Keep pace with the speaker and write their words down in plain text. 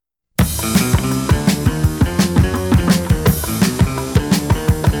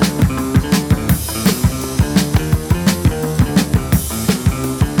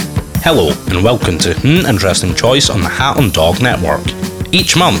Hello, and welcome to Interesting Choice on the Hat on Dog Network.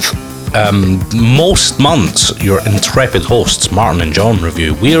 Each month, most months, your intrepid hosts, Martin and John,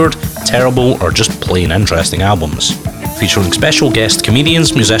 review weird, terrible, or just plain interesting albums. Featuring special guest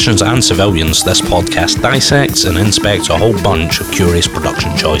comedians, musicians, and civilians, this podcast dissects and inspects a whole bunch of curious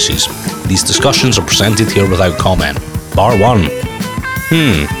production choices. These discussions are presented here without comment. Bar 1.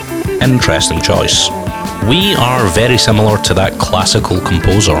 Interesting choice. We are very similar to that classical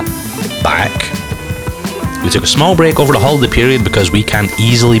composer. Back. We took a small break over the holiday period because we can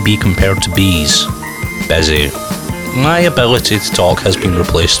easily be compared to bees. Busy. My ability to talk has been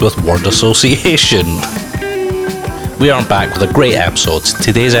replaced with word association. We are back with a great episode.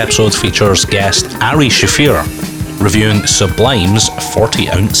 Today's episode features guest Ari Shaffir reviewing Sublime's 40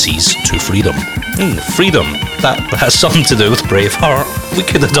 Ounces to Freedom. Freedom. That has something to do with Braveheart. We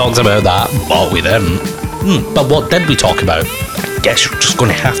could have talked about that, but we didn't. But what did we talk about? I guess you're just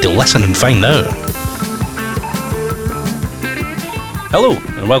going to have to listen and find out. Hello,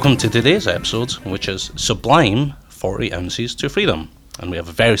 and welcome to today's episode, which is Sublime 40 Ounces to Freedom. And we have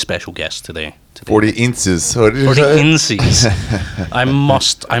a very special guest today. 40 inches. What did you 40 say? ounces.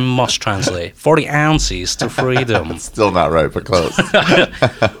 I must translate. 40 ounces to freedom. Still not right, but close.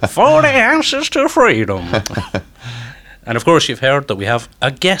 40 ounces to freedom. And of course, you've heard that we have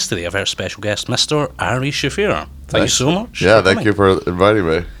a guest today, a very special guest, Mr. Ari Shaffir. Thank you so much. Yeah, thank you for inviting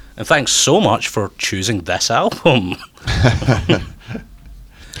me. And thanks so much for choosing this album.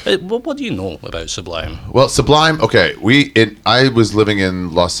 What do you know about Sublime? Well, Sublime, okay, I was living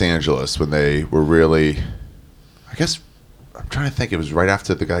in Los Angeles when they were really, I guess, I'm trying to think, it was right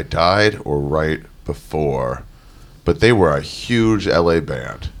after the guy died or right before, but they were a huge LA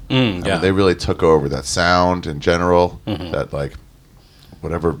band. I mean, they really took over that sound in general, that like,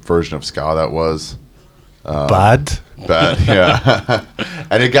 whatever version of ska that was. Bad, yeah.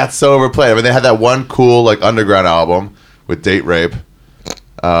 And it got so overplayed. I mean, they had that one cool like underground album with Date Rape.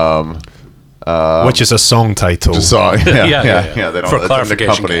 which is a song title. Song, yeah. They don't, for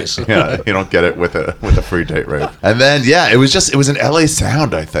clarification, you don't get it with a free Date Rape. And then it was an LA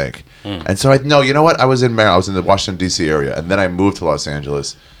sound, I think. And so you know what? I was in the Washington D.C. area, and then I moved to Los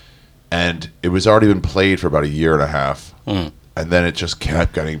Angeles, and it was already been played for about a year and a half, and then it just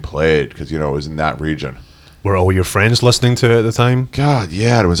kept getting played because it was in that region. Were all your friends listening to it at the time? God,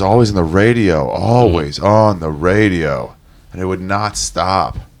 yeah, it was always on the radio, always on the radio, and it would not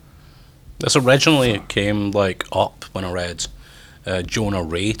stop. This originally came up when I read Jonah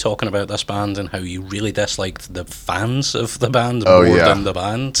Ray talking about this band and how he really disliked the fans of the band more than the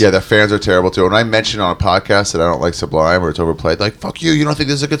band. Yeah, the fans are terrible too. When I mentioned on a podcast that I don't like Sublime or it's overplayed, like, fuck you don't think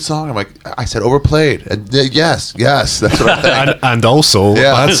this is a good song? I'm like, I said overplayed. And yes, that's what I think. and also,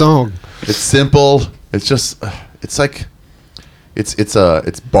 bad song. It's simple. It's just, it's like,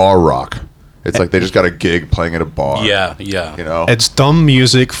 it's bar rock. It's like they just got a gig playing at a bar. Yeah. It's dumb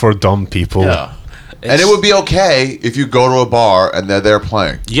music for dumb people. Yeah. And it would be okay if you go to a bar and they're there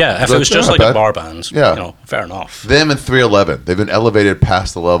playing. Yeah, if it was just like a bar band, fair enough. Them and 311, they've been elevated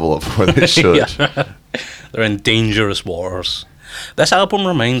past the level of where they should. They're in dangerous waters. This album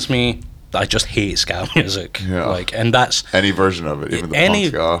reminds me that I just hate ska music. Yeah. And that's any version of it, even the punk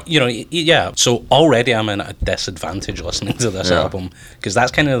ska. So already I'm in a disadvantage listening to this album because that's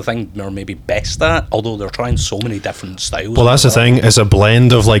kind of the thing they're maybe best at, although they're trying so many different styles. Well, that's the thing. It's a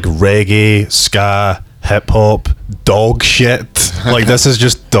blend of reggae, ska, hip hop, dog shit. This is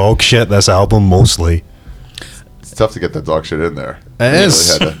just dog shit, this album mostly. It's tough to get that dog shit in there. It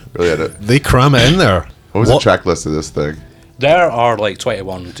is. Really had to. They cram it in there. What was the track list of this thing? There are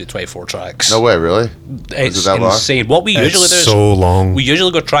 21 to 24 tracks. No way, really? It's insane. What we usually do is so long. We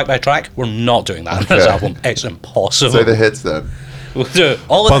usually go track by track. We're not doing that in this album. It's impossible. Say the hits then. We'll do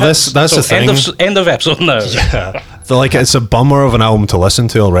all the hits. That's the thing. End of episode now. Yeah. It's a bummer of an album to listen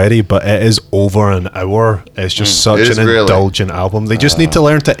to already, but it is over an hour. It's just such an indulgent album. They just need to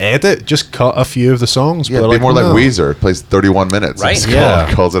learn to edit. Just cut a few of the songs. Yeah, be more like Weezer. It plays 31 minutes. Right.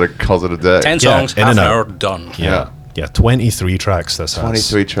 Calls it a day. 10 songs, half an hour, done. Yeah, 23 tracks this has.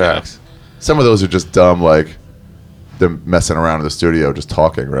 23 tracks. Some of those are just dumb, like them messing around in the studio, just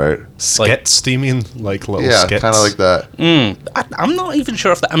talking, right? Skits, do you mean? Like little skits? Yeah, kind of like that. I'm not even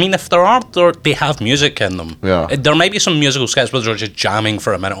sure if if there are, they have music in them. Yeah. There might be some musical skits where they're just jamming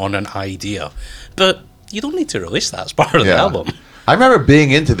for a minute on an idea, but you don't need to release that as part of the album. I remember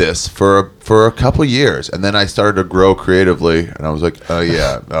being into this for a couple years, and then I started to grow creatively, and I was like,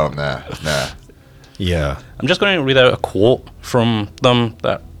 nah. Yeah. I'm just going to read out a quote from them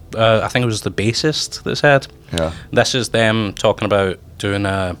that I think it was the bassist that said. This is them talking about doing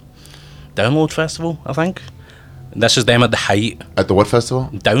a download festival, I think. This is them at the height. At the what festival?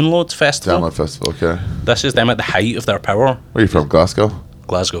 Download Festival. Download Festival, okay. This is them at the height of their power. Where are you from, Glasgow?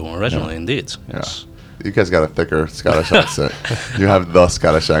 Glasgow, originally, indeed. Yeah. Yes. You guys got a thicker Scottish accent. You have the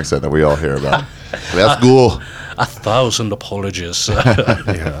Scottish accent that we all hear about. Let's go. 1,000 apologies.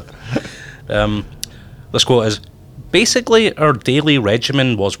 Yeah. This quote is, basically our daily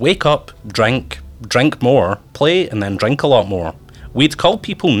regimen was wake up, drink more, play, and then drink a lot more. We'd call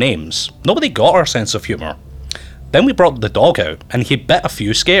people names. Nobody got our sense of humour. Then we brought the dog out, and he bit a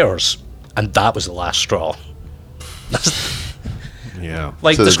few skaters. And that was the last straw. Yeah.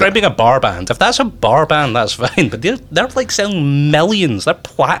 Like, So describing a bar band. If that's a bar band, that's fine. But they're like selling millions. They're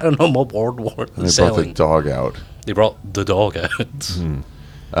platinum award They brought the selling. dog out. They brought the dog out.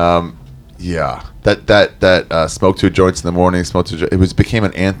 Yeah, that smoke two joints in the morning, became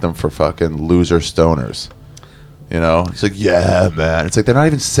an anthem for fucking loser stoners. You know, it's like, yeah, man. It's like they're not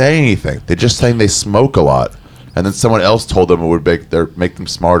even saying anything. They're just saying they smoke a lot, and then someone else told them it would make them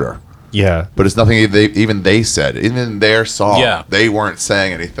smarter. Yeah. But it's nothing they said. Even in their song, Yeah. they weren't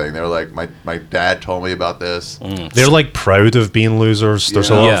saying anything. They were like, my dad told me about this. They're like proud of being losers. There's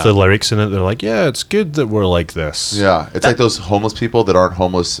a lot Yeah. of the lyrics in it. They're like, yeah, it's good that we're like this. Yeah, it's like those homeless people that aren't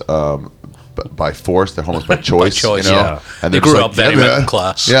homeless by force; they're homeless by choice. choice, you know? yeah. And They they're just grew up very man." middle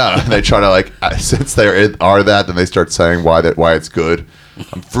class. Yeah, and they try to like since they are that, then they start saying why it's good.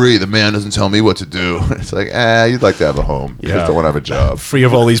 I'm free. The man doesn't tell me what to do. It's like, you'd like to have a home. You Yeah. just don't want to have a job. Free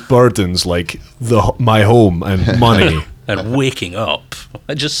of all these burdens like my home and money. And waking up.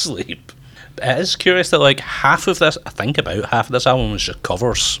 I just sleep. It is curious that like half of this album was just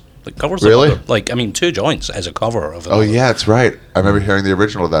covers. Like covers. Really? Like, I mean, Two Joints is a cover of it. Oh yeah, that's right. I remember hearing the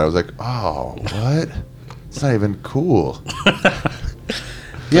original of that. I was like, oh, what? It's not even cool.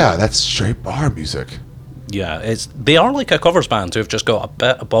 Yeah, that's straight bar music. Yeah, they are like a covers band who've just got a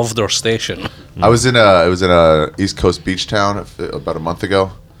bit above their station. I was in a East Coast beach town about a month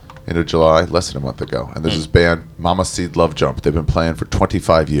ago, end of July, less than a month ago, and there's this band, Mama Seed Love Jump. They've been playing for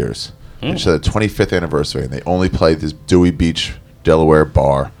 25 years. It's their 25th anniversary, and they only play this Dewey Beach, Delaware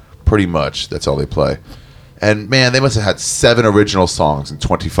bar. Pretty much, that's all they play. And man, they must have had 7 original songs in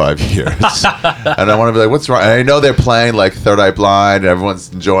 25 years. And I want to be like, what's wrong? And I know they're playing like Third Eye Blind, and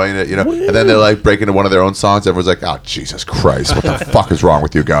everyone's enjoying it, you know. And then they're like breaking into one of their own songs. Everyone's like, oh, Jesus Christ, what the fuck is wrong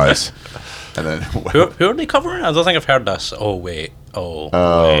with you guys? And then, Who are they covering? I don't think I've heard this. Oh, wait. Oh,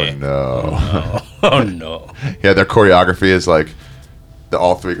 wait. no. Oh, no. Yeah, their choreography is like,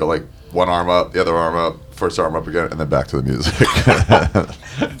 all three go like one arm up, the other arm up, first arm up again, and then back to the music.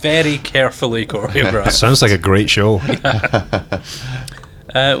 Very carefully choreographed. Sounds like a great show.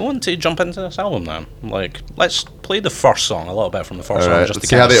 Want to jump into this album then? Like, let's play the first song, a little bit from the first All song. right, Just let's to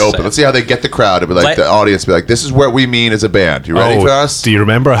see how kind they of open. set- Let's see how they get the crowd to be like, the audience be like, this is what we mean as a band. You ready for us? Do you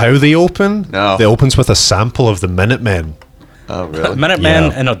remember how they open? No. They opens with a sample of the Minutemen. Oh, really? Minutemen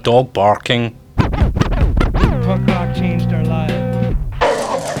Yeah. and a dog barking. Punk rock changed our lives.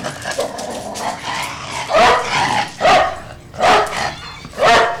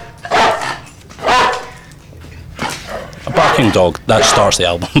 A barking dog, that starts the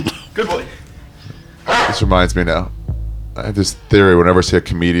album. Good boy. This reminds me now. I have this theory whenever I see a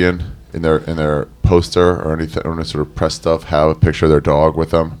comedian in their poster or anything, or any sort of press stuff, have a picture of their dog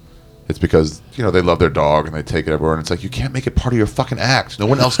with them. It's because, you know, they love their dog and they take it everywhere. And it's like, you can't make it part of your fucking act. No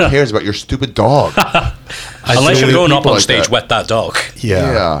one else cares about your stupid dog. Unless you're see going up people on like stage that. with that dog.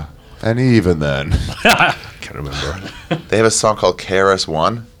 Yeah. And even then. Can't remember. They have a song called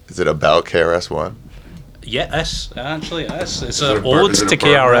KRS-One. Is it about KRS-One? Yes, actually, yes. It's it an a bird- ode is it to a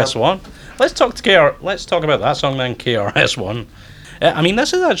bird rap? KRS-One. Let's talk about that song then, KRS-One. I mean,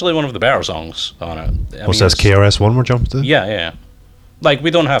 this is actually one of the better songs on it. What's this, KRS-One we're jumping to? Yeah. Like,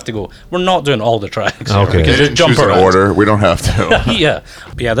 we don't have to go. We're not doing all the tracks. Okay. We They can just didn't jump choose an around. order. We don't have to.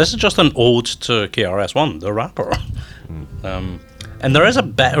 Yeah, this is just an ode to KRS-One, the rapper. And there is a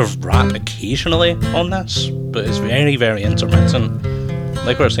bit of rap occasionally on this, but it's very, very intermittent.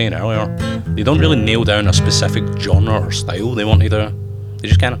 Like we were saying earlier, they don't really nail down a specific genre or style they want to do. They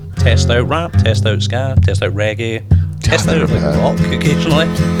just kind of test out rap, test out ska, test out reggae, test out like rock occasionally.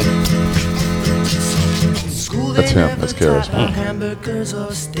 That's him. That's KRS-One. Hamburgers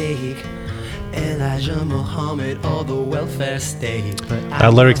or steak. Elijah Muhammad or the welfare state.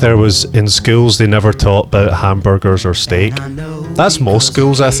 That lyric there was, in schools they never taught about hamburgers or steak. That's most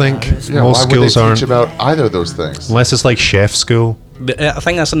schools, I think. Yeah, Most why would they schools teach aren't. about either of those things? Unless it's like chef school. I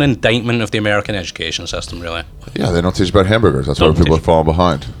think that's an indictment of the American education system, really. Yeah, they don't teach about hamburgers. That's why Don't people are teach- falling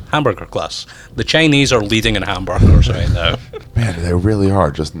behind. Hamburger class. The Chinese are leading in hamburgers right now. Man, they really are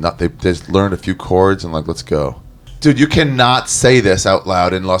just not. They just learned a few chords and like, let's go. Dude, you cannot say this out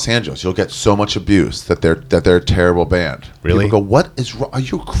loud in Los Angeles. You'll get so much abuse that they're a terrible band. Really? People go, what is wrong? Are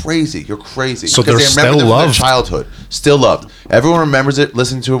you crazy? You're crazy. So Because they're they remember still them from their loved. childhood. Still loved. Everyone remembers it,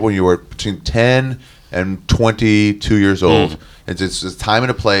 listening to it when you were between 10 and 22 years old. It's a time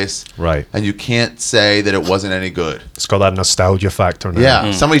and a place. Right. And you can't say that it wasn't any good. It's got that nostalgia factor now.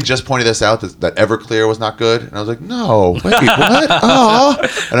 Yeah, somebody just pointed this out that Everclear was not good, and I was like, "No, wait, what?" Oh,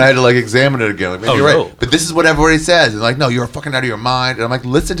 and I had to like examine it again. Like, maybe you're no. right, but this is what everybody says. And like, no, you're fucking out of your mind. And I'm like,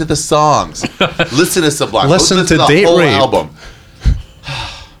 listen to the songs, listen to Sublime, Listen to the Date whole Rape. album.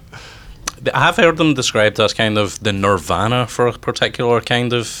 I've heard them described as kind of the Nirvana for a particular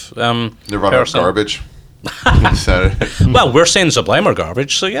kind of Nirvana person. garbage. So- Well, we're saying Sublime are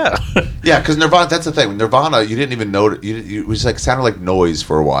garbage, so yeah. yeah, because Nirvana. That's the thing. With Nirvana, you didn't even know it. It was like sounded like noise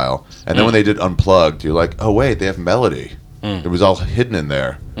for a while, and then when they did Unplugged, you're like, oh wait, they have melody. It was all hidden in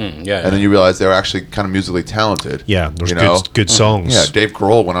there. Yeah. And then you realize they were actually kind of musically talented. Yeah, there's you know? good songs. Yeah, Dave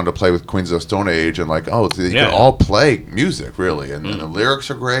Grohl went on to play with Queens of the Stone Age, and like, oh, you Yeah. can all play music really, and the lyrics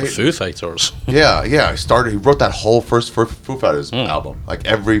are great. Foo Fighters. Yeah. He wrote that whole first Foo Fighters album, like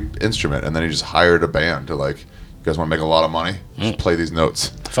every instrument, and then he just hired a band to like, you guys want to make a lot of money? Just play these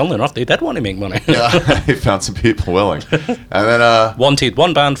notes. Funnily enough, they did want to make money. Yeah, he found some people willing, and then Wanted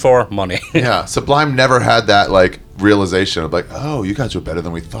one band for money. yeah, Sublime never had that like realization of like, oh, you guys were better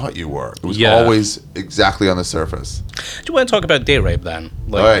than we thought you were. It was Yeah. always exactly on the surface. Do you want to talk about Date Rape then?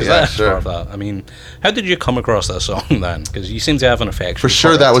 Like, All right, is yeah, that sure. part of that? I mean, how did you come across that song then? Because you seem to have an affection. For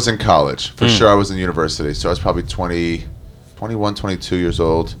sure, it. that was in college. For sure, I was in university. So I was probably 21, 22 years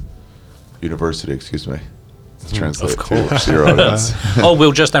old. University, excuse me. Let's translate of course. to your audience. Oh,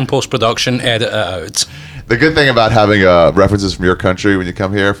 we'll just in post production edit it out. The good thing about having references from your country when you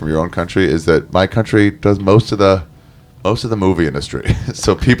come here, from your own country, is that my country does most of the movie industry.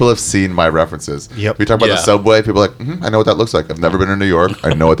 So people have seen my references. Yep. We talk about Yeah. the subway. People are like, I know what that looks like. I've never been in New York.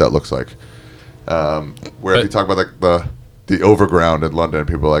 I know what that looks like. Where if you talk about like the overground in London,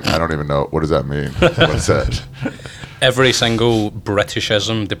 people are like, I don't even know, what does that mean? What's that? Every single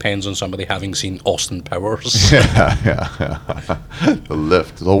Britishism depends on somebody having seen Austin Powers. Yeah. The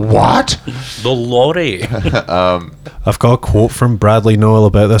lift. The what? The lorry. I've got a quote from Bradley Nowell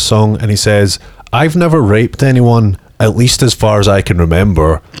about this song, and he says, "I've never raped anyone, at least as far as I can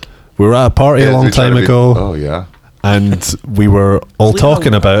remember. We were at a party a Yeah, long you're trying time to be- ago, Oh, yeah. and we were all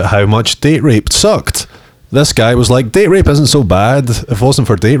talking about how much date rape sucked. This guy was like, date rape isn't so bad. If it wasn't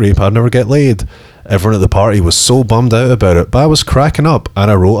for date rape, I'd never get laid. Everyone at the party was so bummed out about it, but I was cracking up,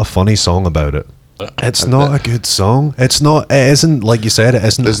 and I wrote a funny song about it. It's not a good song. It isn't, like you said, it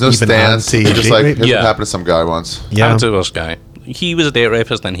isn't There's no even stance. anti It's just date like, rape. here's Yeah. what happened to some guy once. Yeah. And to this guy. He was a date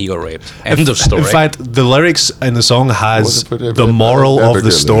rapist, then he got raped. End of story. In fact, the lyrics in the song has Wasn't for David, the moral I'll never of the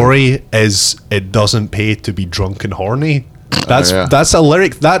get laid. story is it doesn't pay to be drunk and horny. That's yeah. that's a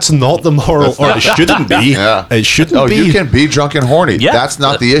lyric. That's not the moral, or it shouldn't be. Yeah. It shouldn't Oh, be. you can be drunk and horny. Yeah. That's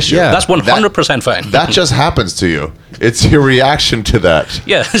not the issue. Yeah. That's 100% fine. That just happens to you. It's your reaction to that.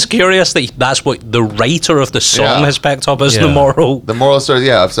 Yeah, it's curious that that's what the writer of the song Yeah. has picked up as Yeah. the moral. The moral story,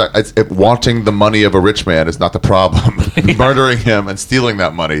 yeah, wanting the money of a rich man is not the problem. Murdering him and stealing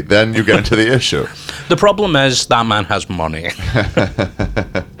that money, then you get into the issue. The problem is that man has money.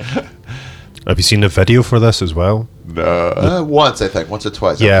 Have you seen the video for this as well? Once, I think. Once or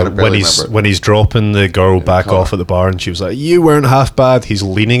twice. I Yeah, kinda when barely he's remember it. when he's dropping the girl back car. off at the bar, and she was like, "You weren't half bad." He's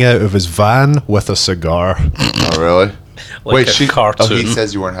leaning out of his van with a cigar. Oh, really? Like a Oh, he cartoon.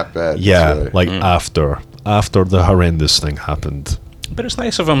 says you weren't half bad. Yeah, That's right. like after the horrendous thing happened. But it's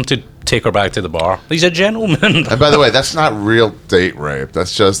nice of him to take her back to the bar. He's a gentleman. And by the way, that's not real date rape.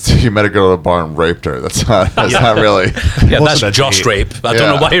 That's just you met a girl at a bar and raped her. That's not really. Yeah, that's wasn't a just date. rape. I don't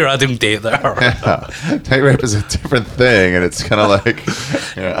Yeah. know why you're adding date there. Date rape is a different thing, and it's kind of like,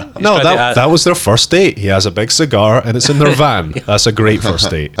 yeah. No, tried to add- that was their first date. He has a big cigar, and it's in their van. That's a great first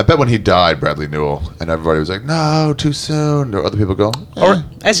date. I bet when he died, Bradley Newell, and everybody was like, "No, too soon." Or other people go, Or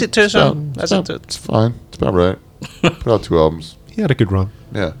is it too soon? Is it too- It's fine. It's about right. Put out 2 albums. He had a good run.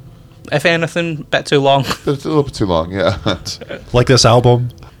 Yeah, If anything, bit too long. but it's a little bit too long. Yeah. Like this album.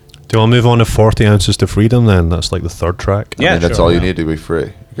 Do you want to move on to 40 Ounces to Freedom then? That's like the third track. Yeah, I mean, that's sure, all you yeah. need to be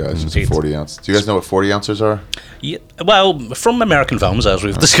free, you guys. Just Indeed. 40 ounce. Do you guys know what 40 ounces are? Yeah, well, from American films, as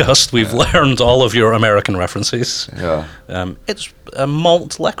we've discussed, we've learned all of your American references. Yeah. It's a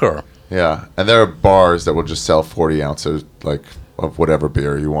malt liquor. Yeah, and there are bars that will just sell 40 ounces, like of whatever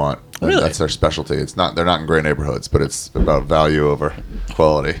beer you want. And Really? That's their specialty. It's not. They're not in great neighborhoods, but it's about value over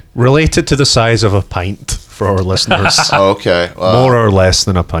quality. Related to the size of a pint for our listeners. Oh, okay. More or less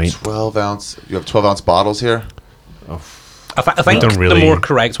than a pint. 12 ounce. You have 12 ounce bottles here. I think don't really- the more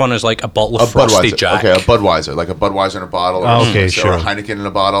correct one is like a bottle A of Frosty Budweiser. Jack. Okay, a Budweiser. Like a Budweiser in a bottle. Or, Oh, okay, or sure. a Heineken in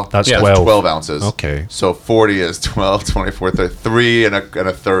a bottle. That's Yeah. 12. ounces. Okay. So 40 is 12, 24, 30, 3 and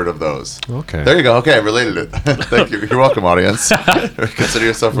a third of those. Okay. There you go. Okay, I related it. Thank you. You're welcome, audience. Consider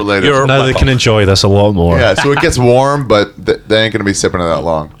yourself related. You're- Now they can enjoy this a lot more. Yeah, so it gets warm, but they ain't going to be sipping it that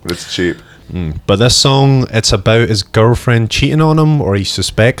long. But it's cheap. But this song, it's about his girlfriend cheating on him, or he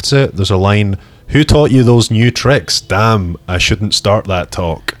suspects it. There's a line, "Who taught you those new tricks? Damn, I shouldn't start that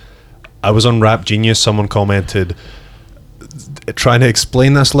talk." I was on Rap Genius, someone commented, trying to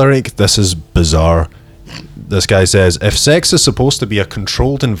explain this lyric, this is bizarre. This guy says, if sex is supposed to be a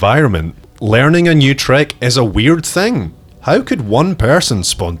controlled environment, learning a new trick is a weird thing. How could one person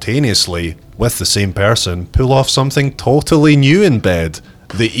spontaneously, with the same person, pull off something totally new in bed?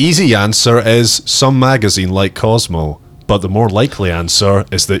 The easy answer is some magazine like Cosmo, but the more likely answer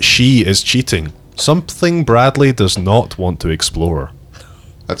is that she is cheating. Something Bradley does not want to explore.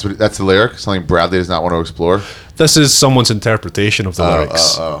 That's the lyric. Something Bradley does not want to explore. This is someone's interpretation of the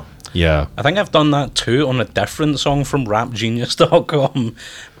lyrics. Yeah. I think I've done that too on a different song from rapgenius.com.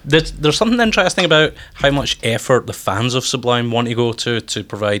 There's something interesting about how much effort the fans of Sublime want to go to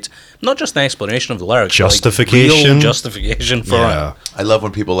provide not just an explanation of the lyrics, but, like, Justification. real justification for Yeah. it. I love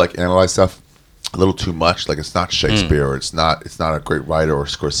when people like analyze stuff a little too much. Like it's not Shakespeare, or it's not a great writer or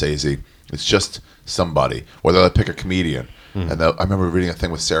Scorsese. It's just somebody. Or they'll pick a comedian. And I remember reading a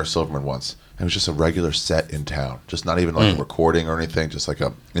thing with Sarah Silverman once. And it was just a regular set in town, just not even like a recording or anything, just like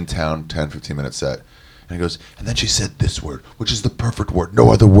a in town 10, 15 minute set. And he goes, and then she said this word, which is the perfect word.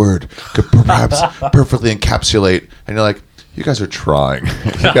 No other word could perhaps perfectly encapsulate. And you're like, you guys are trying.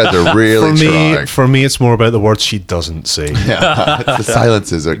 You guys are really trying. For me, it's more about the words she doesn't say. Yeah, it's the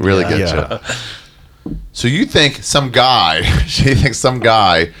silences that really get Yeah. you. So you think she thinks some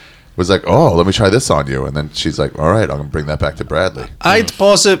guy was like, oh, let me try this on you. And then she's like, all right, I'm going to bring that back to Bradley. I'd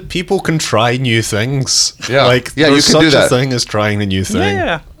posit people can try new things. Yeah. Like, Yeah, there's you can do such a that. thing as trying a new thing.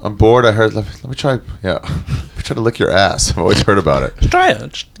 Yeah, I'm bored. I heard, let me try, yeah. Let me try to lick your ass. I've always heard about it. try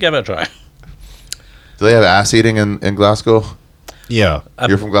it. Just give it a try. Do they have ass eating in Glasgow? Yeah.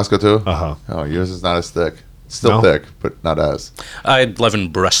 You're from Glasgow too? Uh-huh. Oh, yours is not as thick. Still No. thick, but not as. I live in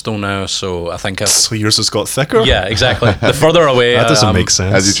Bristol now, so I think So yours has got thicker? yeah, exactly. The further away, That doesn't make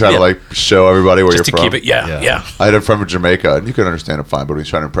sense. As you try Yeah. to like show everybody where just to you're from. keep it. Yeah, yeah. I had a friend from Jamaica, and you can understand it fine, but when he's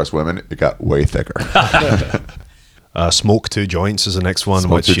trying to impress women, it got way thicker. Smoke Two Joints is the next one,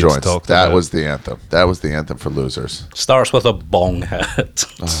 Smoke which Two she's Joints. talked That about. was the anthem. That was the anthem for losers. Starts with a bong hit.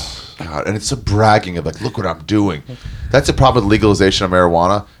 God, and it's a bragging of like, look what I'm doing. That's the problem with legalization of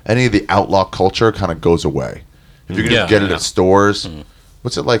marijuana. Any of the outlaw culture kind of goes away. If you can just Yeah, get it yeah. at stores,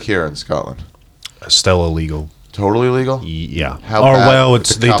 what's it like here in Scotland? Still illegal. Totally legal? Yeah. How or bad well, if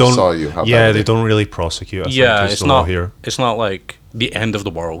it's the they cops don't. saw you? How bad Yeah, would they they- don't really prosecute. I Yeah, think, is it's the law not. here. It's not like the end of the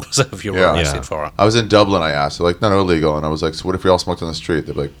world if you were Yeah. arrested Yeah. for it. I was in Dublin, I asked. They're like, no, illegal. And I was like, so what if we all smoked on the street?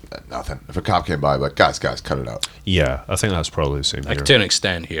 They'd be like, nothing. If a cop came by, I'd be like, guys, cut it out. Yeah, I think that's probably the same Like here. to an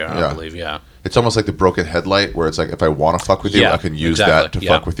extent here, Yeah. I believe. Yeah. It's almost like the broken headlight where it's like, if I want to fuck with you, Yeah, I can use exactly, that to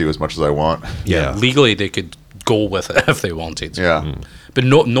yeah. fuck with you as much as I want. Yeah. Legally, they could go with it if they wanted. Yeah. But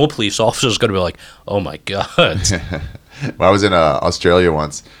no police officer's going to be like, oh my god. When I was in Australia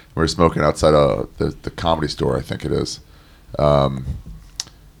once, we were smoking outside the Comedy Store, I think it is. And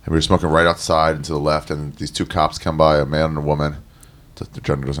we were smoking right outside and to the left, and these two cops come by, a man and a woman. The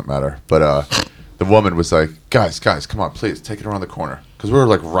gender doesn't matter. But the woman was like, guys, come on, please, take it around the corner. Because we were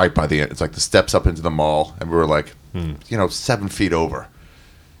like right by the end. It's like the steps up into the mall, and we were like, 7 feet over.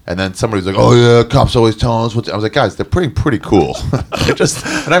 And then somebody was like, "Oh yeah, cops always telling us what." I was like, "Guys, they're pretty cool. They're just."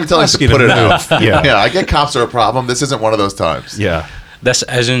 And I'm telling you to Asking put it them out. to move. Yeah. yeah. I get cops are a problem. This isn't one of those times. Yeah. This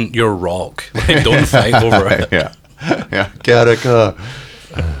isn't your rock. Like, don't fight over it. yeah, Gattaca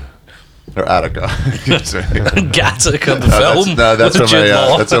or Attica. Gattaca, the No, film. that's with from Jude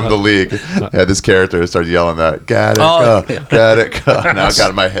Law. that's from the League. Yeah, this character started yelling that Gattaca, Oh, yeah. Gattaca. Now I got it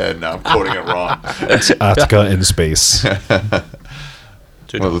in my head. Now I'm quoting it wrong. It's Attica in space.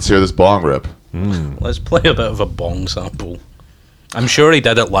 Dude, Well, let's hear this bong rip. let's play a bit of a bong sample. I'm sure he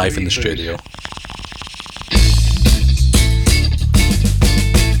did it live in the studio.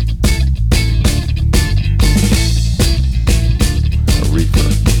 A reefer.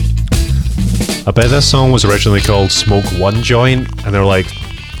 I bet this song was originally called Smoke One Joint, and they're like,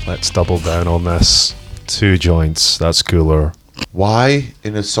 let's double down on this. 2 joints, that's cooler. Why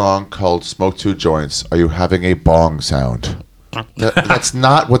in a song called "Smoke Two Joints" are you having a bong sound? That's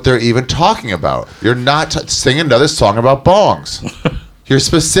not what they're even talking about. You're not singing another song about bongs. You're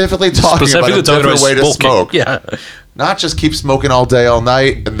specifically talking about a different way to smoking. smoke. Yeah. Not just keep smoking all day, all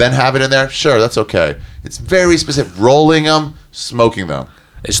night, and then have it in there. Sure, that's okay. It's very specific. Rolling them, smoking them.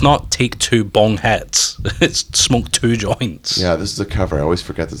 It's not take 2 bong hits. It's smoke 2 joints. Yeah, this is a cover. I always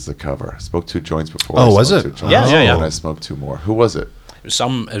forget this is a cover. I smoked 2 joints before. Oh, I was smoked it? 2 joints, Yeah. And I smoked 2 more. Who was it? It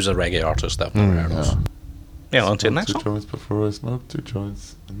was a reggae artist that never heard of. Yeah, on to the next 2 one. joints before I smoked 2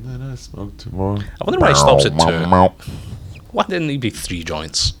 joints, and then I smoked 2 more. I wonder why he stops at 2. Why didn't he be 3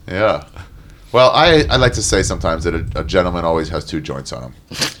 joints? Yeah. Well, I like to say sometimes that a gentleman always has 2 joints on him.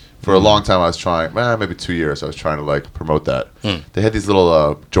 For a long time, I was trying, maybe 2 years, I was trying to like promote that. They had these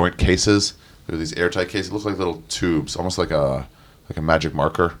little joint cases. There were these airtight cases. It looked like little tubes, almost like a magic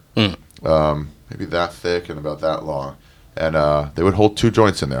marker. Maybe that thick and about that long. And they would hold 2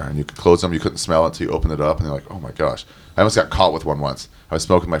 joints in there, and you could close them. You couldn't smell it until you opened it up, and you're like, oh my gosh. I almost got caught with one once. I was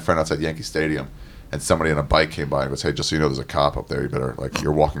smoking with my friend outside Yankee Stadium, and somebody on a bike came by and goes, hey, just so you know, there's a cop up there. You better, like,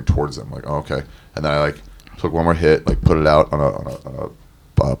 you're walking towards them. I'm like, oh, okay. And then I, like, took one more hit, like, put it out on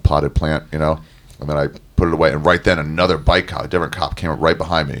a potted plant, you know, and then I put it away. And right then, another bike cop, a different cop, came up right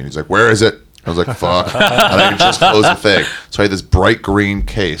behind me, and he's like, where is it? I was like, fuck. And I could just close the thing. So I had this bright green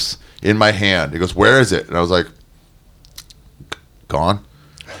case in my hand. He goes, where is it? And I was like, gone.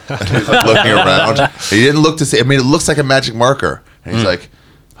 And he's like looking around. He didn't look to see. I mean, it looks like a magic marker. And he's like,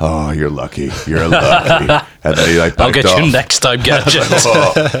 oh, you're lucky. You're lucky. And then he like I'll biked get you off. next time, Gadget.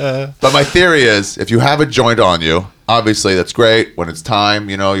 But my theory is, if you have a joint on you, obviously that's great. When it's time,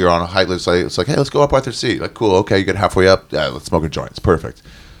 you know, you're on a hike. It's like, hey, let's go up Arthur's Seat. Like, cool. Okay, you get halfway up. Yeah, let's smoke a joint. It's perfect.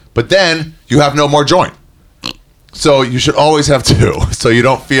 But then you have no more joint. So you should always have 2. So you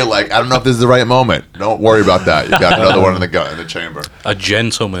don't feel like, I don't know if this is the right moment. Don't worry about that. You got another one in the chamber. A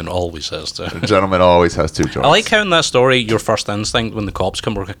gentleman always has to. A gentleman always has 2 joints. I like how in that story, your first instinct when the cops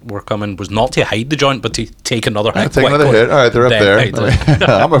were coming was not to hide the joint, but to take another hit. Take another hit. All right, they're up there.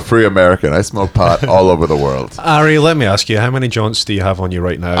 I'm a free American. I smoke pot all over the world. Ari, let me ask you, how many joints do you have on you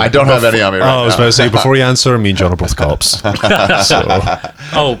right now? I don't have any on me right now. I was about to say, before you answer, me and John are both cops.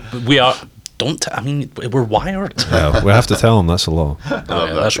 We are. I mean, we're wired. Yeah, we have to tell them that's the law.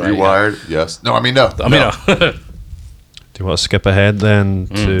 That's Are right. you wired? Yes. No, I mean, no. I mean, Do you want to skip ahead then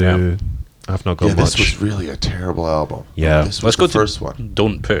to... yeah. I've not got Yeah, much. this was really a terrible album. Yeah. This was let's the go to first one.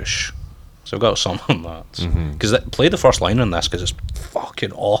 Don't Push. So I've got some on that. Because play the first line on this because it's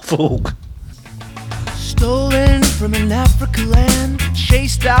fucking awful. Stolen from an African land,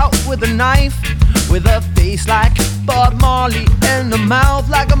 chased out with a knife, with a face like Bob Marley and a mouth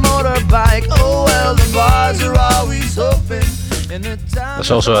like a motorbike. Oh well, the bars are always open.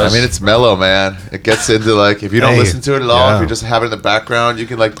 This also has, I mean, it's mellow, man. It gets into like, if you don't Hey, listen to it at all, yeah. if you just have it in the background, you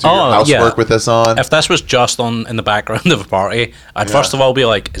can like do Oh, your housework yeah. with this on. if this was just on in the background of a party, I'd Yeah. first of all be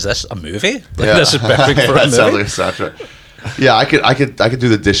like, "Is this a movie? Like, Yeah. this is perfect for That a sounds movie." like a soundtrack. Yeah, I could do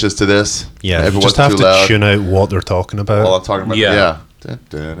the dishes to this. Yeah, if you it just wasn't have too to loud. tune out what they're talking about. While I'm talking about Yeah.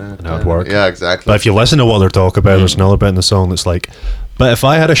 And how it work. Yeah, exactly. But if you listen to what they're talking about, there's another bit in the song that's like, but if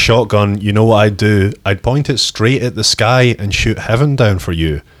I had a shotgun, you know what I'd do? I'd point it straight at the sky and shoot heaven down for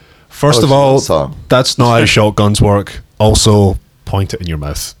you. First Oh, of it's all, a song. that's not how shotguns work. Also, point it in your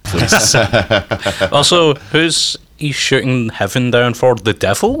mouth, please. Also, who's he shooting heaven down for? The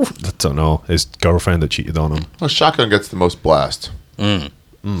devil? I don't know. His girlfriend that cheated on him. Well, shotgun gets the most blast. So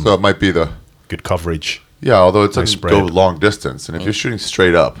it might be the... Good coverage. Yeah, although it Nice doesn't spread. go long distance. And if you're shooting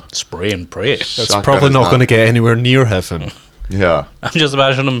straight up... Spray and pray. That's Shotgun probably is not not- going to get anywhere near heaven. Yeah. I'm just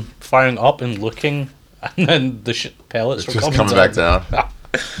imagining him firing up and looking, and then the pellets It's are just coming coming back down.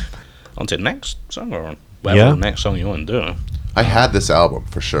 On to the next song, or whatever Yeah. the next song you want to do. I had this album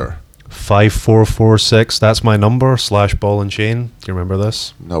for sure. 5446, that's my number, / ball and chain. Do you remember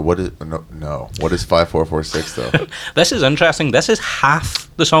this? No, what is... No. What is 5446, though? This is interesting. This is half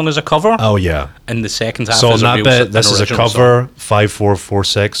the song is a cover, Oh, yeah. and the second half So is in a that real bit, this is a original cover.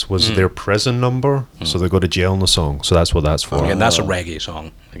 5446 was their prison number, so they go to jail in the song. So that's what that's for. song. Again, that's a reggae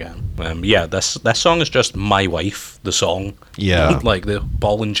song. Again, yeah, this song is just "My Wife," the song. Yeah. like the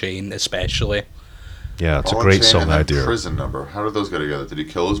ball and chain, especially. Yeah, it's a Ball and great Chain song and then idea. Prison number. How did those go together? Did he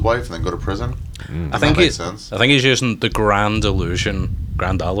kill his wife and then go to prison? I think makes sense. I think he's using the grand illusion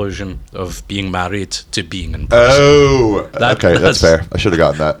of being married to being in prison. Oh, That- okay, that's that's- fair. I should have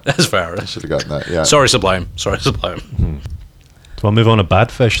gotten that. That's fair. I should have gotten that. Yeah. Sorry, Sublime. So I'll move on to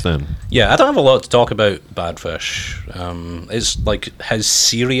Badfish then. Yeah, I don't have a lot to talk about Badfish. It's like his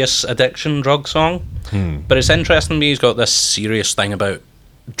serious addiction drug song. But it's interesting to me, he's got this serious thing about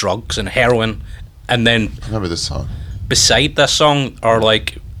drugs and heroin. And then I remember this song. beside this song are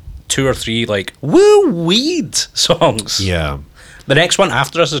like 2 or 3 like woo weed songs. Yeah. The next one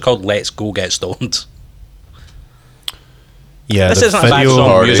after us is called Let's Go Get Stoned. Yeah, This the isn't a bad video-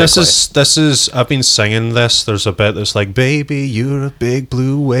 song This is. I've been singing this. There's a bit that's like, "Baby, you're a big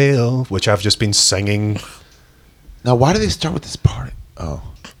blue whale," which I've just been singing. Now, why do they start with this part? Oh,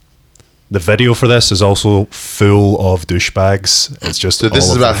 The video for this is also full of douchebags. It's just so this all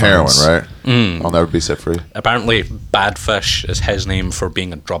is of about the heroin, fans. right? I'll never be set free. Apparently, Badfish is his name for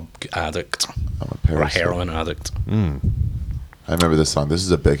being a drug addict I'm a or a parasite. heroin addict. I remember this song. This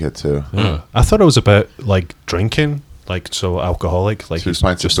is a big hit too. I thought it was about like drinking, like so alcoholic, like 2 it's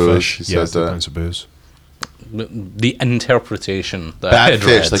pints of just booze, fish. he Yeah, says 2 that. pints of booze. The interpretation that I Bad had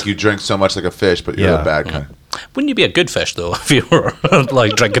fish, read. like you drink so much like a fish, but you're Yeah. a bad kind. Wouldn't you be a good fish though if you were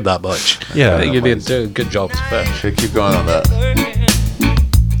like drinking that much? Yeah. I think you'd be do a good job to fish. Okay, keep going on that.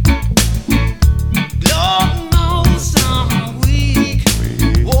 Lord knows I'm weak.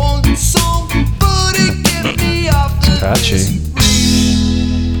 Won't somebody get me off the Catchy.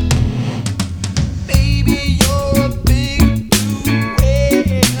 Baby, you're a big blue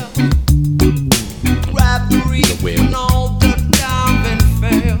whale. Grab the reef whale. and all the diving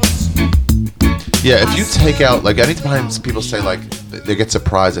fails. Yeah, if you take out like anytime people say like they get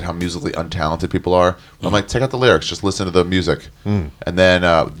surprised at how musically untalented people are, I'm like, take out the lyrics, just listen to the music, and then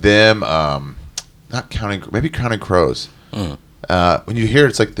not counting, maybe Counting Crows. When you hear it,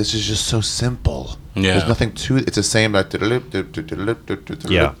 it's like this is just so simple. Yeah. There's nothing to it. It's the same like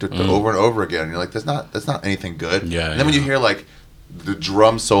Yeah. over and over again. And you're like, that's not anything good. Yeah, And then when you yeah. hear like the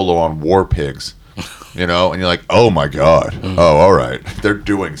drum solo on War Pigs, you know, and you're like, oh my god, oh all right, they're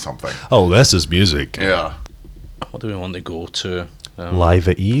doing something. Oh, this is music. Yeah. What do we want to go to? Live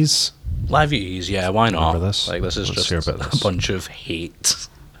at Ease. Live at Ease, yeah, why not? Remember this? Like this is Let's hear just about a this. bunch of hate.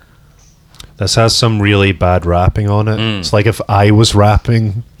 This has some really bad rapping on it. It's like if I was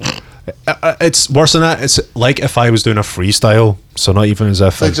rapping. It's worse than that. It's like if I was doing a freestyle. So not even as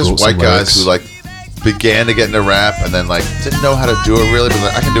if I Like just wrote white some guys lyrics. who like began to get into rap and then like didn't know how to do it really, but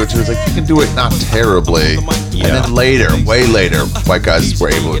like I can do it too. It's like you can do it not terribly. Yeah. And then later, way later, white guys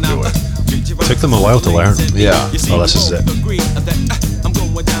were able to do it. Took them a while to learn. Yeah. Oh, this is it.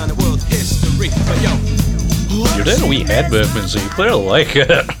 You're doing a wee head movement, so you clearly like it.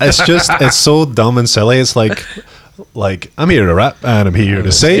 It's so dumb and silly. It's like I'm here to rap and I'm here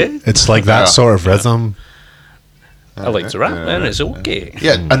to sing. It's like that Yeah. sort of rhythm. I like to rap, and it's okay.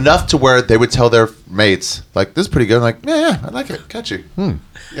 Yeah, enough to where they would tell their mates, like, this is pretty good. I'm like, yeah, I like it. Catchy.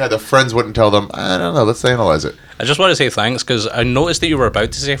 Yeah, the friends wouldn't tell them, I don't know, let's analyze it. I just want to say thanks because I noticed that you were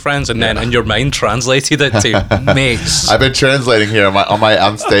about to say friends, and then in your mind translated it to mates. I've been translating here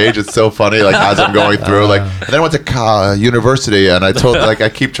on stage. It's so funny, like as I'm going through, like. And then I went to university, and I told, like, I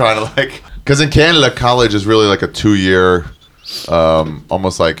keep trying to like, because in Canada, college is really like a 2-year,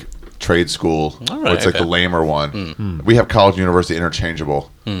 almost like trade school. All Where right, it's like the okay. lamer one. We have college and university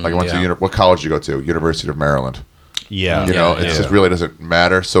interchangeable. Like I went yeah. to what college did you go to? University of Maryland. Yeah. You know, Yeah, it yeah. just really doesn't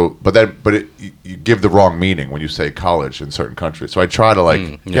matter. So, you give the wrong meaning when you say college in certain countries. So I try to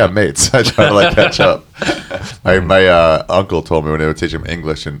like, yeah. mates. I try to like catch up. My uncle told me when they would teach him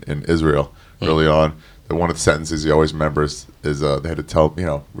English in Israel early on that one of the sentences he always remembers is they had to tell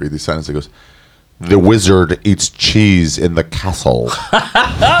read these sentences. He goes, "The wizard eats cheese in the castle."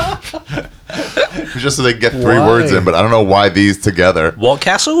 Just so they get 3 words in, but I don't know why these together. What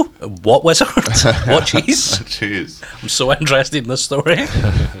castle? What wizard? What cheese? Cheese. I'm so interested in this story.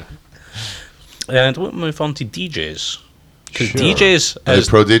 And we'll move on to DJs. Because Sure. DJs, Are they is,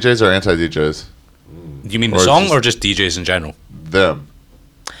 pro DJs or anti DJs? you mean the or song just- or just DJs in general? Them.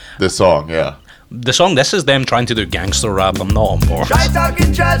 This song, yeah. The song, this is them trying to do gangster rap. I'm not on board. Try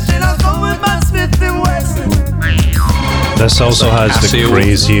talking trash and I'll go with my Smith & Wesson. This also has the Casio.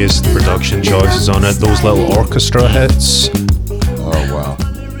 craziest production choices on it. Those little orchestra hits. Oh wow.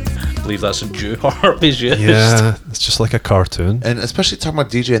 I believe that's a Jew harp is used. Yeah, it's just like a cartoon. And especially talking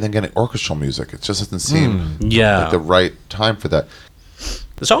about DJ and then getting orchestral music, it just doesn't seem Yeah. like the right time for that.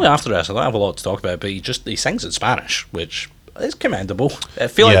 The song after this, I don't have a lot to talk about, but he sings in Spanish, which is commendable. I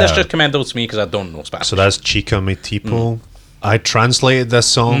feel like that's Yeah. just commendable to me because I don't know Spanish. So that's Chica Mi Tipo. I translated this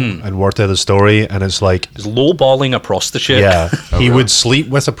song and worked out the story, and it's like, He's lowballing a prostitute. yeah, he Okay. would sleep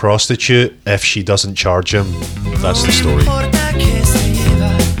with a prostitute if she doesn't charge him. That's the story. Importa que se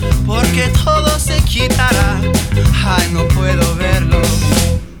lleva, porque todo se quitará. Ay, no puedo verlo,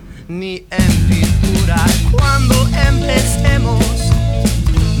 ni en pintura. Cuando empecemos,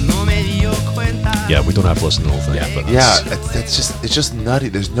 no me dio cuenta. Yeah, we don't have to listen to the whole thing. Yeah. But Yeah, that's- it's just nutty.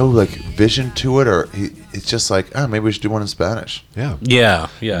 There's no like vision to it, or it's just like, maybe we should do one in Spanish. yeah. Yeah,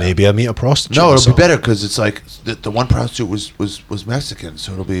 yeah. Maybe I meet a prostitute. No, in the it'll be song. better because it's like the one prostitute was Mexican,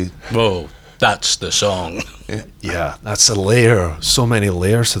 so it'll be Whoa. That's the song. Yeah, that's a layer. So many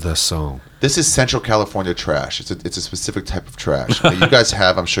layers to this song. This is Central California trash. It's a specific type of trash. Now, you guys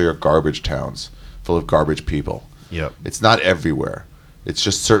have, I'm sure, your garbage towns full of garbage people. Yep. It's not everywhere. It's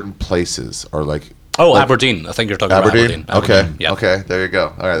just certain places are like. Oh, like Aberdeen. I think you're talking Aberdeen? about Aberdeen. Okay. Yeah. Okay. There you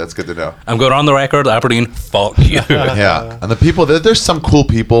go. All right. That's good to know. I'm going on the record. Aberdeen. Fuck you. Yeah. And the people, there's some cool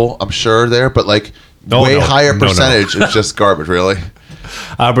people, I'm sure, there, but like way higher percentage is just garbage, really.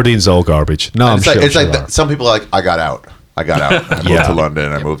 Aberdeen's all garbage. No, I'm It's sure. like, it's sure like there are. some people are like, I got out. I moved Yeah. to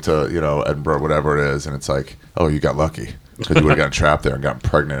London. I moved to, Edinburgh, whatever it is. And it's like, oh, you got lucky. Because you would have gotten trapped there and gotten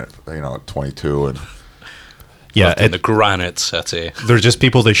pregnant at, at 22. And Yeah, In the granite city. they're just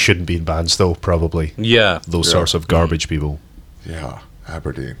people that shouldn't be in bands, though, probably. Yeah. Those Yeah. sorts of garbage people. yeah,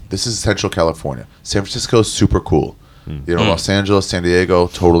 Aberdeen. This is Central California. San Francisco is super cool. Los Angeles, San Diego,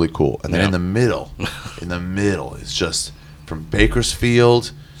 totally cool. And then Yeah. in the middle is just from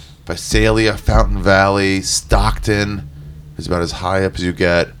Bakersfield, Visalia, Fountain Valley, Stockton is about as high up as you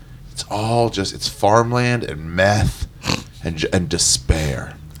get. It's all it's farmland and meth and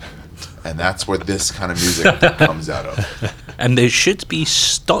despair. And that's where this kind of music comes out of. And they should be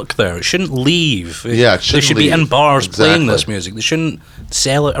stuck there. It shouldn't leave. Yeah, it They shouldn't should be in leave. bars playing this Exactly. music. They shouldn't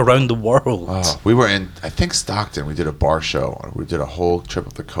sell it around the world. We were in, I think, Stockton. We did a bar show. We did a whole trip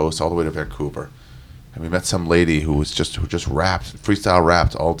up the coast all the way to Vancouver. And we met some lady who just rapped, freestyle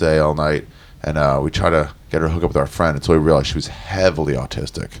rapped all day, all night. And we tried to get her to hook up with our friend until we realized she was heavily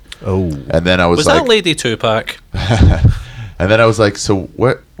autistic. Oh. And then I was, Was like, that Lady Tupac? and then I was like, so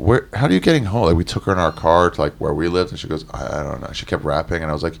where, how are you getting home? Like, we took her in our car to like where we lived, and she goes, I don't know. She kept rapping, and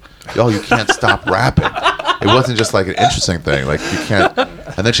I was like, yo, you can't stop rapping. It wasn't just like an interesting thing. Like, you can't.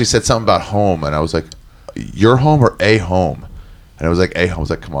 And then she said something about home, and I was like, your home or a home? And it was like, a home. I was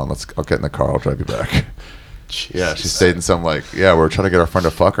like, come on, I'll get in the car. I'll drive you back. Yeah, she stayed in some we were trying to get our friend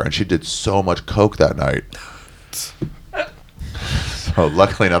to fuck her, and she did so much coke that night. So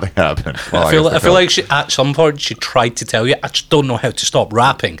luckily nothing happened. Well, I feel like she at some point she tried to tell you, I just don't know how to stop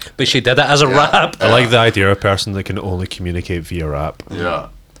rapping, but she did it as a rap. I like the idea of a person that can only communicate via rap. Yeah,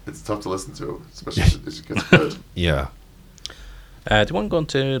 it's tough to listen to, especially as it gets good. Yeah. Do you want to go on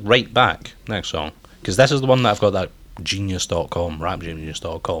to Right Back, next song? Because this is the one that I've got that genius.com,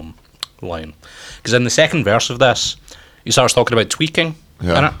 rapgenius.com line. Because in the second verse of this, he starts talking about tweaking in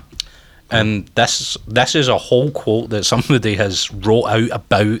it. And this is a whole quote that somebody has wrote out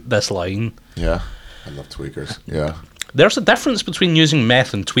about this line. Yeah, I love tweakers. Yeah. There's a difference between using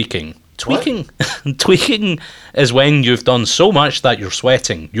meth and tweaking. Tweaking is when you've done so much that you're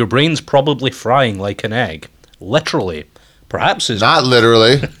sweating. Your brain's probably frying like an egg. Literally. Perhaps it's... Not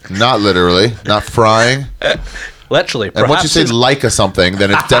literally. Not frying. Literally. And once you say like a something,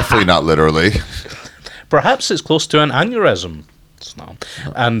 then it's definitely not literally. Perhaps it's close to an aneurysm. It's not.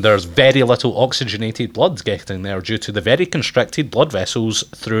 And there's very little oxygenated blood getting there due to the very constricted blood vessels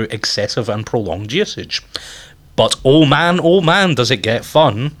through excessive and prolonged usage. But oh man, does it get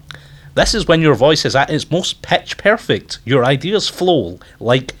fun. This is when your voice is at its most pitch perfect. Your ideas flow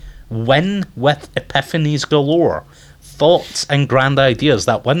like wind with epiphanies galore. Thoughts and grand ideas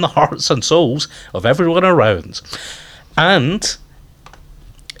that win the hearts and souls of everyone around. And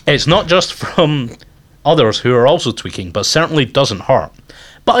it's not just from others who are also tweaking, but certainly doesn't hurt.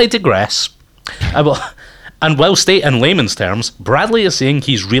 But I digress. And while state in layman's terms, Bradley is saying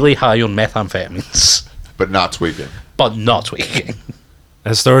he's really high on methamphetamines. But not tweaking. But not tweaking.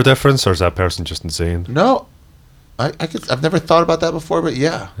 Is there a difference, or is that person just insane? No. I've never thought about that before, but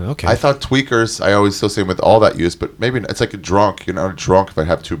yeah. Okay. I thought tweakers, I always associate with all that use, but maybe it's like a drunk. You're not a drunk if I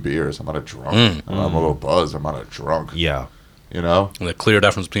have 2 beers. I'm not a drunk. I'm a little buzzed. I'm not a drunk. Yeah. You know? And the clear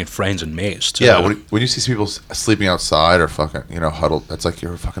difference between friends and mates, too. Yeah, when you see people sleeping outside or fucking, huddled, that's like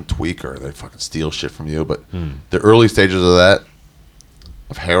you're a fucking tweaker. They fucking steal shit from you. But the early stages of that,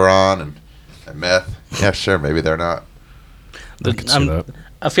 of heroin and meth, yeah, sure, maybe they're not. I can see that.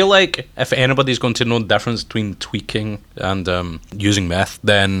 I feel like if anybody's going to know the difference between tweaking and using meth,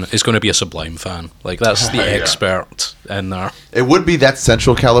 then it's going to be a Sublime fan. Like, that's the Yeah. expert in there. It would be that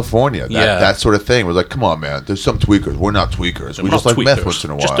Central California, Yeah. that sort of thing. We're like, come on, man, there's some tweakers. We're not tweakers. We We're just not like meth tweakers. once in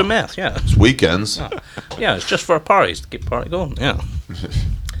a while. Just do meth, yeah. It's weekends. Yeah, it's just for parties to keep the party going, yeah.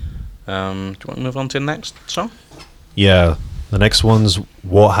 Do you want to move on to the next song? Yeah. The next one's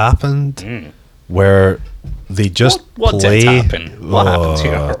What Happened, where they just What did play... happen? What happened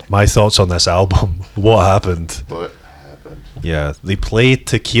here? My thoughts on this album. What happened? What happened? Yeah, they play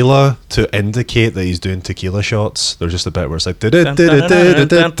tequila to indicate that he's doing tequila shots. There's just a bit where it's like...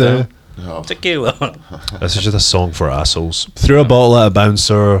 "Da-da-da-da-da-da-da." No. Tequila. This is just a song for assholes. Threw a bottle at a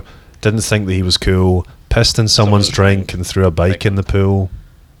bouncer, didn't think that he was cool, pissed in someone's drink and threw a bike in the pool.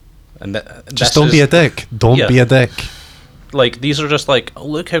 And Just don't be a dick. Don't Yeah. be a dick. Like, these are just like, oh,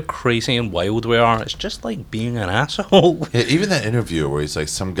 look how crazy and wild we are. It's just like being an asshole. Yeah, even that interview where he's like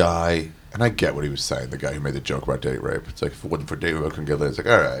some guy, and I get what he was saying, the guy who made the joke about date rape. It's like, if it wasn't for date rape, I couldn't get laid. It's like,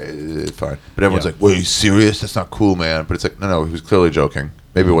 all right, fine. But everyone's Yeah. like, well, are you serious? That's not cool, man. But it's like, no, he was clearly joking.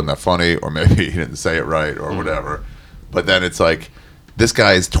 Maybe it wasn't that funny, or maybe he didn't say it right, or whatever. But then it's like, this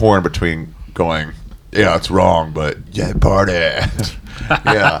guy is torn between going, yeah, it's wrong, but yeah, party.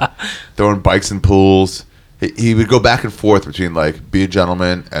 Yeah. Throwing bikes in pools. He would go back and forth between like be a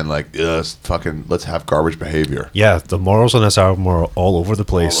gentleman and like fucking let's have garbage behavior. Yeah, the morals on this album are all over the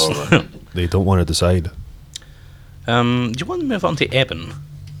place. All over. They don't want to decide. Do you want to move on to Eben?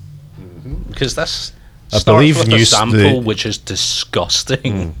 Because this I starts believe with a News- sample the- which is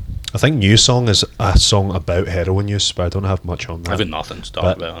disgusting. I think New Song is a song about heroin use, but I don't have much on that. I've got nothing to talk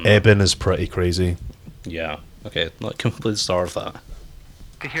But about on that. Eben is pretty crazy. Yeah. Okay, not complete start of that.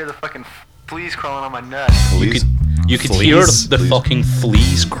 I could hear the fucking fleas crawling on my nuts. Please. You could Fleas? hear the fucking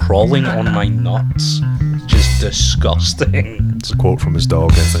fleas crawling on my nuts. Just disgusting. It's a quote from his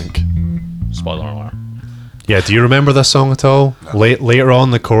dog, I think. Spoiler alert. Yeah, do you remember this song at all? Later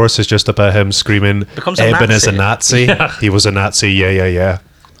on, the chorus is just about him screaming, Becomes a Eben is a Nazi." Nazi. Yeah. He was a Nazi, yeah.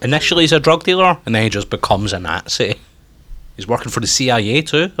 Initially, he's a drug dealer, and then he just becomes a Nazi. He's working for the CIA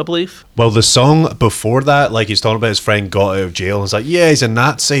too, I believe. Well, the song before that, like he's talking about his friend got out of jail and it's like, yeah, he's a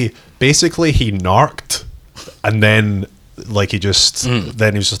Nazi. Basically, he narked, and then like he just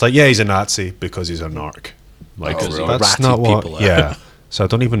then he was just like, yeah, he's a Nazi because he's a narc. Like Because he that's ratted not what. people out. Yeah. So I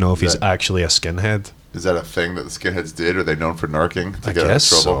don't even know if he's That- actually a skinhead. Is that a thing that the skinheads did? Are they known for narking to I get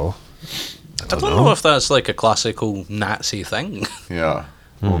guess out of trouble? so. I don't know if that's like a classical Nazi thing. Yeah.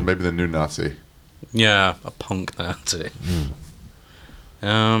 Well, maybe the new Nazi. Yeah, a punk Nazi.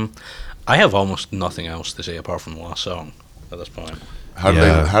 I have almost nothing else to say apart from the last song at this point. How do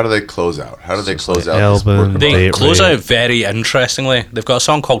Yeah. How do they close out? How do they Just close like out this Elvin, work of They art? Date close rape. out very interestingly. They've got a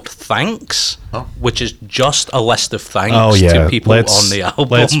song called Thanks, Oh. which is just a list of thanks Oh yeah, to people on the album.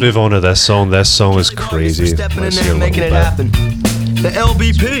 Let's move on to this song. This song is crazy. Stepping in Let's there hear a and making little it bit. happen. The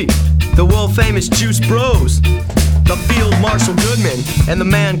LBP, the world famous Juice Bros, the Field Marshal Goodman, and the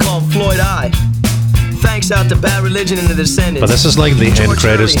man called Floyd I. Thanks out to Bad Religion and the Descendants. But this is like the end George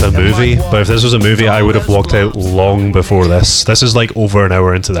credits to a Hurley and movie. Mike But if this was a movie, I would have walked out long before this. This is like over an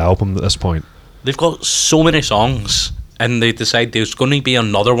hour into the album at this point. They've got so many songs, and they decide there's going to be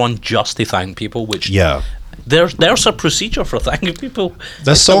another one just to thank people. Which Yeah. there's a procedure for thanking people.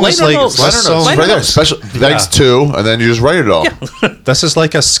 This It's song the is liner like- notes. this This song- right there. Special thanks to, and then you just write it all. This is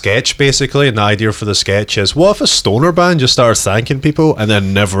like a sketch, basically, and the idea for the sketch is, what if a stoner band just started thanking people and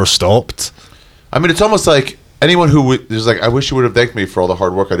then never stopped? I mean, it's almost like anyone who is like, I wish you would have thanked me for all the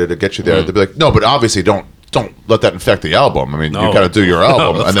hard work I did to get you there. They'd be like, no, but obviously don't let that infect the album. I mean, No. you got to do your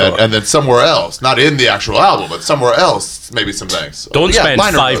album, No, and then somewhere else, not in the actual album, but somewhere else, maybe some thanks. Don't Yeah, spend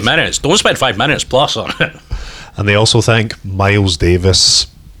liner 5 notes. minutes. Don't spend 5 minutes plus on it. And they also thank Miles Davis.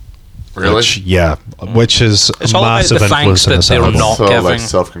 Really? Which is a It's all about massive the thanks influence in that this they're album. not So giving. like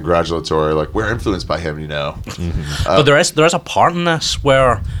self-congratulatory, like we're influenced by him, you know. But there is a part in this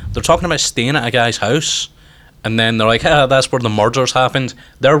where they're talking about staying at a guy's house, and then they're like, that's where the murders happened.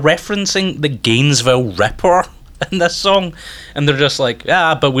 They're referencing the Gainesville Ripper in this song, and they're just like,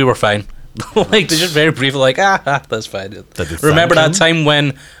 but we were fine. Like, they're just very briefly like, that's fine. they Remember thank that time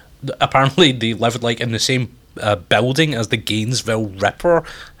when apparently they lived like in the same building as the Gainesville Ripper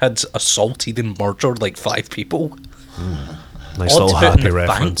had assaulted and murdered like 5 people? Nice Odd little to put in happy the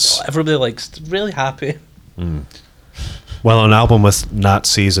reference. bank. Everybody like really happy. Well, an album with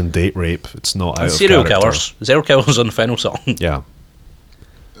Nazis and date rape, it's not out of Serial character. killers. Serial killers on the final song. Yeah.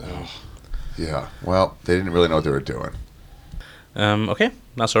 Yeah. Well, they didn't really know what they were doing. Okay,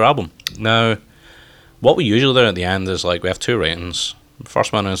 that's our album. Now, what we usually do at the end is like we have 2 ratings. The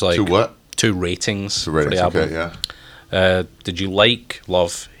first one is like To what? 2 ratings To ratings, for the album. okay, yeah. Did you like,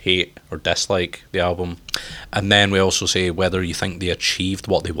 love, hate, or dislike the album? And then we also say whether you think they achieved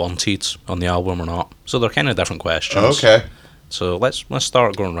what they wanted on the album or not. So they're kind of different questions. Okay. So let's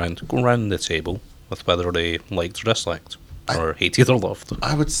start going around the table with whether they liked or disliked, or hated or loved.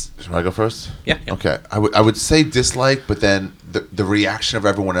 Should I go first? Yeah, yeah. Okay. I would say dislike, but then the reaction of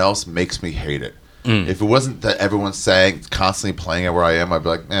everyone else makes me hate it. If it wasn't that everyone's saying, constantly playing it where I am, I'd be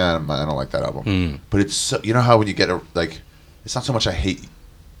like, I don't like that album. But it's so, you know how when you get it's not so much I hate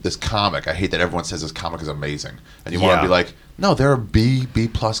this comic. I hate that everyone says this comic is amazing, and you want to Yeah. be like, no, they're a B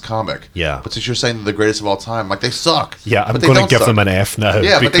plus comic. Yeah. But since you're saying they're the greatest of all time, like they suck. Yeah, I'm But they going to don't give suck. them an F now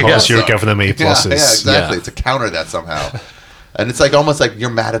Yeah, but they because don't you're suck. giving them A pluses. Yeah, exactly. Yeah. To counter that somehow. And it's like almost like you're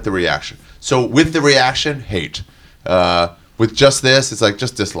mad at the reaction. So with the reaction, hate. With Just This, it's like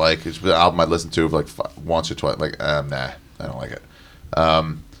just dislike. It's an album I listened to like once or twice. Like, nah, I don't like it.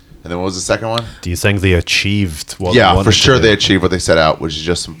 And then what was the second one? Do you think they achieved what they Yeah, wanted for sure to they do? achieved what they set out, which is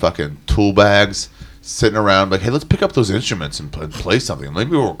just some fucking tool bags sitting around. Like, hey, let's pick up those instruments and play something.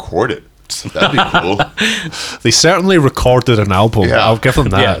 Maybe we'll record it. That'd be cool. They certainly recorded an album. Yeah. I'll give them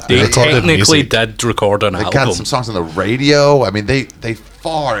that. Yeah, they recorded technically music. did record an They album. got some songs on the radio. I mean, they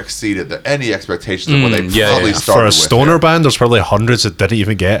far exceeded any expectations of what they probably started For a with. stoner band, there's probably hundreds that didn't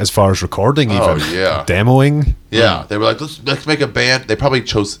even get as far as recording, even. Oh, yeah. Demoing. Yeah, they were like, let's make a band. They probably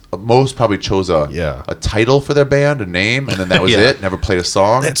chose Yeah. a title for their band, a name, and then that was Yeah. it. Never played a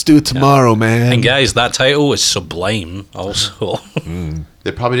song. Let's do it tomorrow, man. And guys, that title is Sublime also.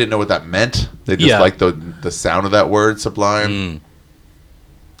 They probably didn't know what that meant. They just Yeah. liked the sound of that word, Sublime.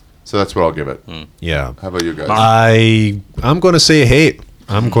 So that's what I'll give it. Yeah. How about you guys? I'm going to say hate.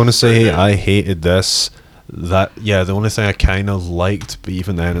 I'm going to say hate. I hated this. The only thing I kind of liked, but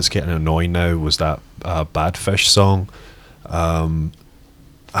even then it's getting annoying now, was that Bad Fish song.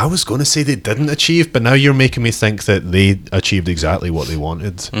 I was going to say they didn't achieve, but now you're making me think that they achieved exactly what they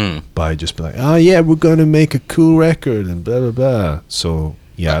wanted by just being like, oh yeah, we're going to make a cool record and blah, blah, blah. So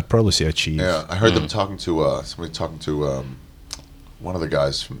yeah, I'd probably say achieve. Yeah, I heard them talking to somebody talking to one of the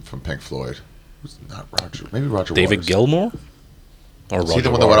guys from Pink Floyd. Who's not Roger? Maybe Roger. David Waters. Gilmour? Or Is he Roger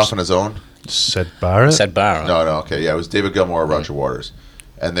the one that went Waters? off on his own? Sid Barrett? Sid Barrett. No, okay, yeah, it was David Gilmour or Roger Waters,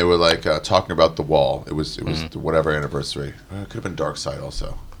 and they were like talking about The Wall. It was the whatever anniversary. It could have been Dark Side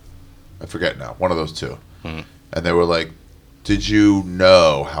also. I forget now. One of those two. And they were like, "Did you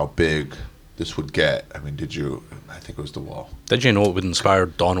know how big this would get?" I mean, did you? I think it was The Wall. Did you know it would inspire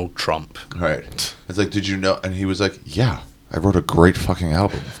Donald Trump? Right. It's like, did you know? And he was like, "Yeah, I wrote a great fucking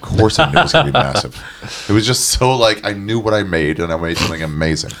album. Of course I knew it was gonna be massive." It was just so like I knew what I made, and I made something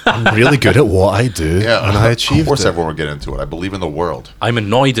amazing. I'm really good at what I do, Yeah, and I achieved Of course, it. everyone would get into it. I believe in the world. I'm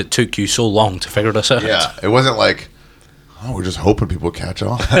annoyed it took you so long to figure this out. Yeah, it wasn't like, oh, we're just hoping people catch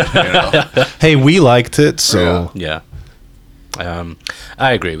on. You know? Hey, we liked it, so Yeah.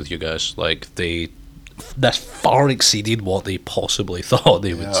 I agree with you guys. Like that far exceeded what they possibly thought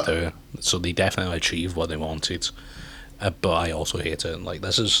they would Yeah. do. So they definitely achieved what they wanted. But I also hate it. Like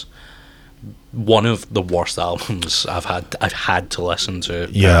this is one of the worst albums I've had to listen to.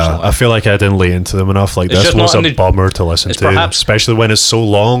 yeah, personally. I feel like I didn't lay into them enough. Like It's this just was not a in the- bummer to listen it's to, perhaps- especially when it's so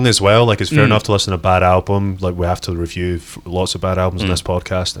long as well. Like it's fair enough to listen to a bad album. Like we have to review lots of bad albums in this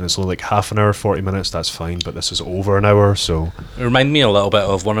podcast, and it's only like half an hour, 40 minutes. That's fine, but this is over an hour, so It reminded me a little bit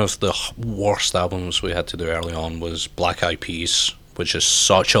of one of the worst albums we had to do early on was Black Eyed Peas, which is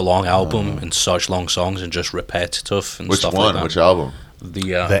such a long album and such long songs and just repetitive and Which stuff one? like that. Which album?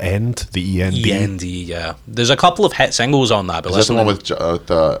 The the end, the END. END, yeah. There's a couple of hit singles on that, but Is that the listen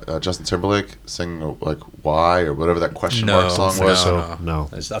one with Justin Timberlake singing like "Why" or whatever that question no, mark song no, was? so. No.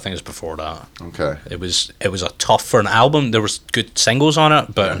 I think it's before that. Okay. It was a tough for an album. There was good singles on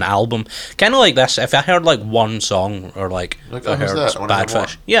it, but an album kind of like this. If I heard like one song or like Like, if I oh, who's heard that? I wanna Bad hear more.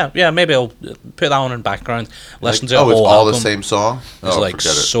 Fish, yeah, maybe I'll put that on in the background. Listen to oh, a whole it's all album. the same song. It's Oh, like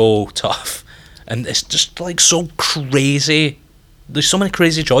forget it. so tough, and it's just like so crazy. There's so many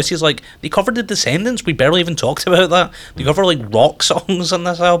crazy choices. Like they covered the Descendants. We barely even talked about that. They cover like rock songs on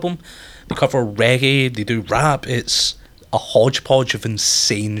this album. They cover reggae. They do rap. It's a hodgepodge of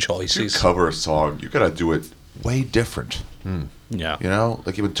insane If you choices. cover a song, you gotta do it way different. Yeah. You know,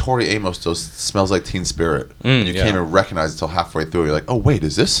 like even Tori Amos does "Smells Like Teen Spirit," and you yeah. can't even recognize it until halfway through. You're like, "Oh wait,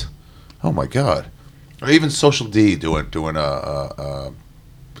 is this? Oh my god!" Or even Social D doing a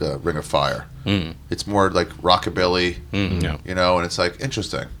Ring of Fire. It's more like rockabilly, Yeah. you know, and it's like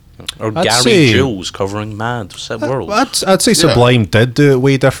interesting. Or I'd Gary say- Jules covering Mad World. I'd say Sublime did do it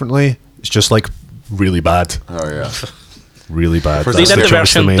way differently. It's just like really bad, Oh yeah, really bad. First They That's did the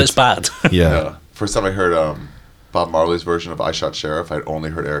choice they version made. that's bad. Yeah. yeah. First time I heard Bob Marley's version of "I Shot Sheriff," I'd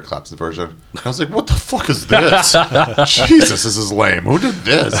only heard Eric Clapton's version. I was like, "What the fuck is this? Jesus, this is lame. Who did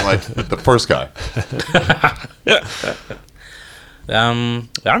this?" Like the first guy. I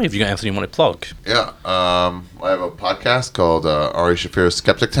don't know if you got anything you want to plug. Yeah, I have a podcast called Ari Shafir's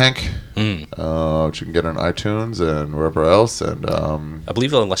Skeptic Tank, which you can get on iTunes and wherever else. And I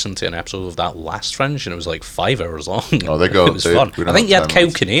believe I listened to an episode of that last Fringe, and it was like 5 hours long. Oh, they go- It was they- fun. we don't I think have you had time Kyle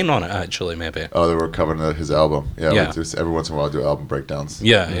limits. Kinane on it, actually, maybe. they were covering his album. Yeah, Yeah. we just, every once in a while I do album breakdowns.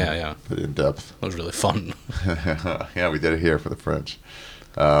 Yeah. But in depth. It was really fun. Yeah, we did it here for the French.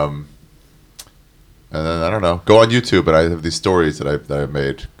 And then I don't know. Go on YouTube, and I have these stories that I've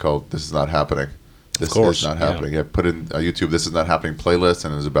made called "This Is Not Happening." This course, is not yeah. happening. Yeah, put in YouTube "This Is Not Happening" playlist,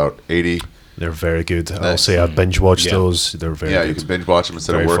 and there's about 80. They're very good. I'll Nice. say I binge watched Yeah. those. They're very Yeah, good. you can binge watch them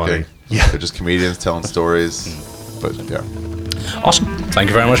instead Very of working. funny. Yeah. They're just comedians telling stories. But yeah. Awesome. Thank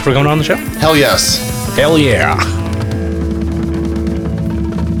you very much for coming on the show. Hell yes. Hell yeah.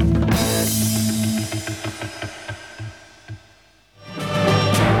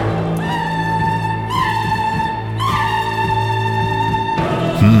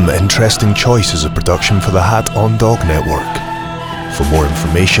 Interesting Choice is a production for the Hat on Dog Network. For more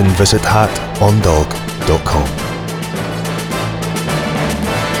information, visit hatondog.com.